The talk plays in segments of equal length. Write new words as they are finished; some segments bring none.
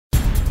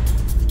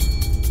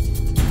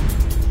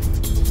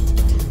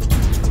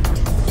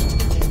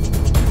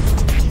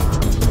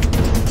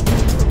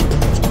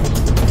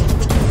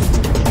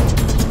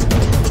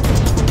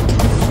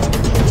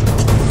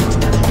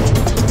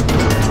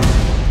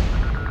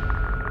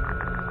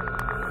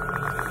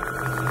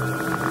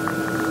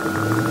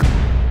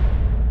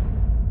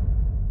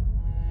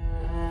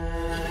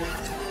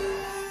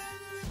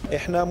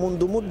إحنا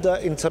منذ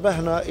مدة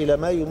انتبهنا إلى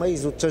ما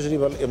يميز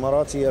التجربة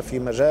الإماراتية في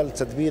مجال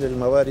تدبير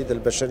الموارد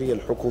البشرية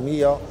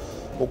الحكومية،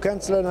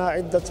 وكانت لنا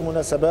عدة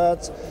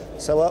مناسبات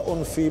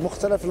سواء في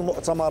مختلف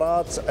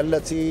المؤتمرات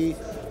التي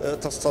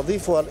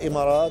تستضيفها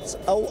الإمارات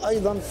أو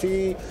أيضا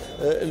في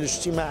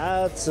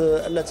الاجتماعات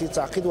التي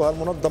تعقدها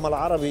المنظمة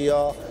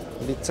العربية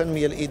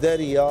للتنمية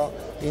الإدارية.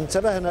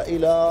 انتبهنا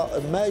إلى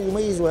ما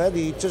يميز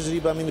هذه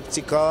التجربة من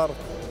ابتكار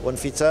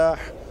وانفتاح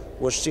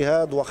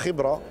واجتهاد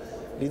وخبرة.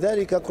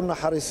 لذلك كنا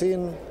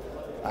حريصين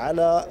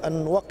على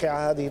أن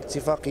نوقع هذه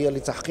الاتفاقية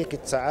لتحقيق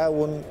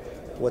التعاون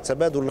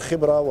وتبادل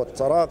الخبرة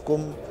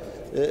والتراكم،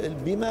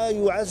 بما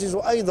يعزز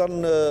أيضا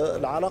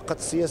العلاقة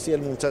السياسية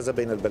الممتازة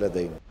بين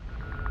البلدين.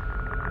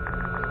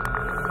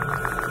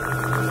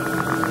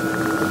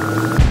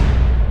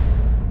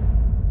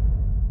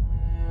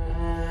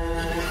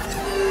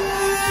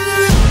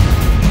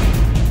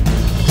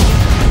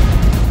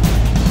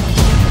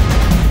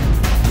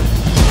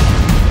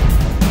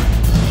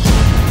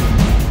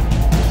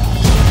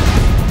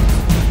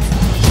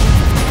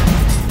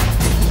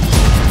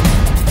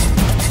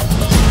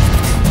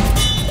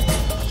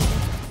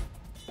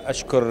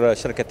 أشكر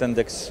شركة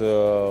اندكس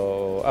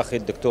وأخي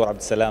الدكتور عبد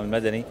السلام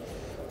المدني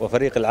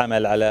وفريق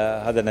العمل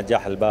على هذا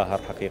النجاح الباهر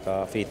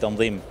حقيقة في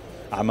تنظيم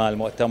أعمال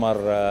مؤتمر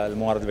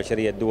الموارد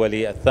البشرية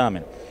الدولي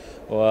الثامن.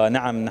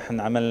 ونعم، نحن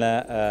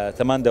عملنا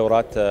 8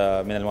 دورات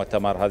من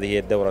المؤتمر، هذه هي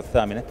الدورة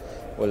الثامنة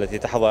والتي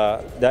تحظى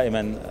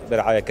دائما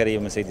برعاية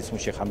كريمة من سيدي سمو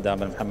الشيخ حمدان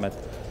بن محمد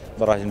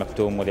بن راشد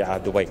المكتوم ولي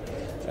عهد دبي.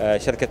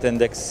 شركة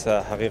اندكس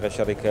حقيقة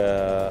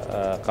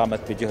شركة قامت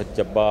بجهد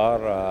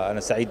جبار. أنا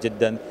سعيد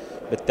جدا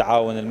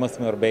بالتعاون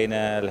المثمر بين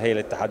الهيئة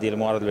الاتحادية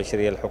للموارد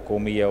البشرية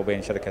الحكومية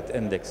وبين شركة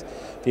اندكس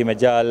في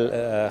مجال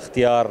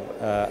اختيار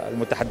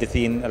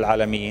المتحدثين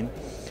العالميين،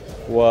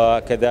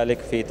 وكذلك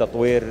في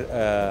تطوير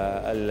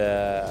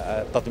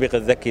التطبيق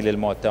الذكي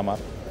للمؤتمر،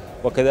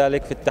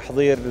 وكذلك في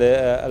التحضير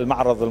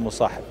للمعرض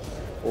المصاحب.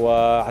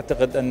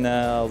 وأعتقد أن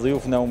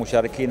ضيوفنا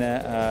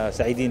ومشاركينا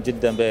سعيدين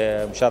جدا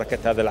بمشاركة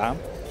هذا العام،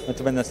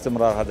 نتمنى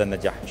استمرار هذا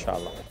النجاح إن شاء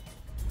الله.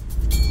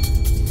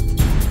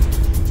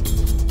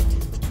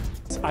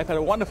 I've had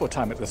a wonderful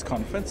time at this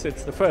conference.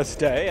 It's the first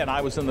day and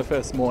I was in the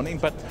first morning,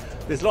 but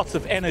there's lots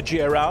of energy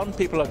around.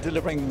 People are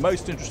delivering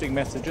most interesting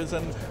messages,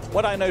 and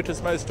what I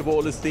noticed most of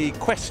all is the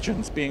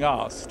questions being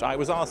asked. I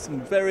was asked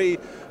some very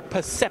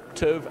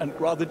perceptive and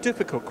rather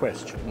difficult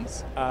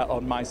questions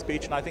on my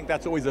speech, and I think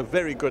that's always a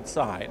very good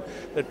sign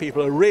that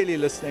people are really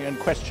listening and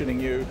questioning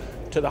you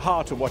to the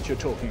heart of what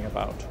you're talking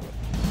about.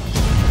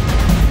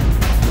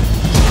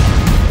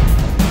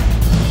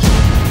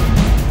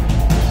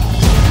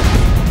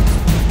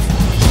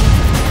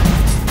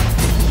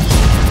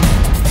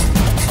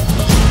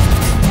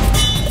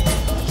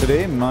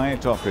 Today my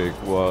topic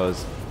was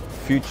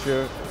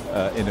future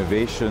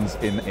innovations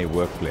in a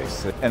workplace.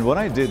 And what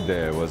I did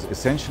there was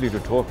essentially to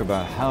talk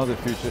about how the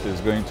future is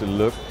going to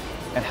look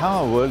and how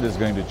our world is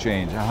going to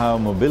change, how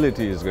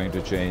mobility is going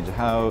to change,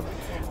 how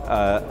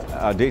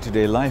our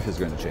day-to-day life is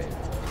going to change.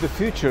 The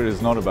future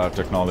is not about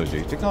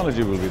technology.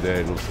 Technology will be there,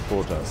 it will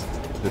support us.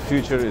 The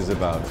future is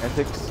about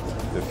ethics,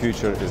 the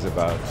future is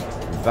about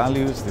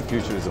values, the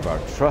future is about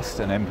trust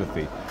and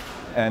empathy,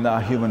 and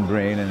our human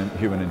brain and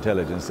human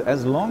intelligence.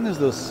 As long as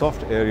those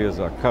soft areas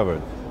are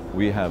covered,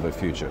 we have a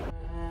future.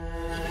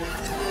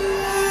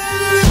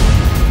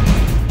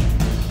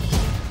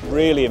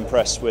 Really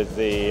impressed with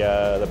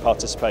the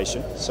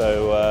participation. So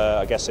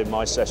I guess in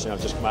my session,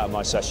 I've just come out of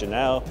my session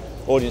now,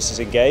 audience is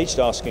engaged,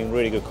 asking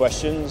really good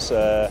questions,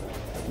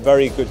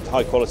 very good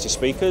high quality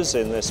speakers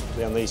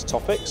in these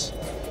topics,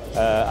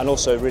 and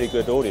also really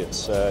good audience.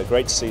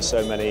 Great to see so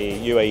many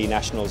UAE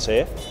nationals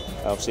here.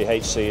 Obviously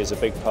HC is a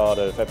big part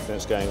of everything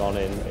that's going on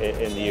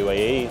in the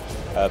UAE,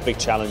 big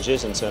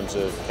challenges in terms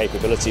of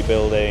capability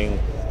building,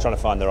 trying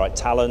to find the right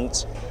talent,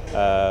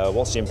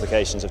 what's the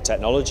implications of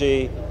technology,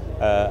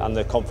 and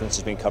the conference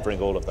has been covering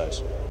all of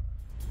those.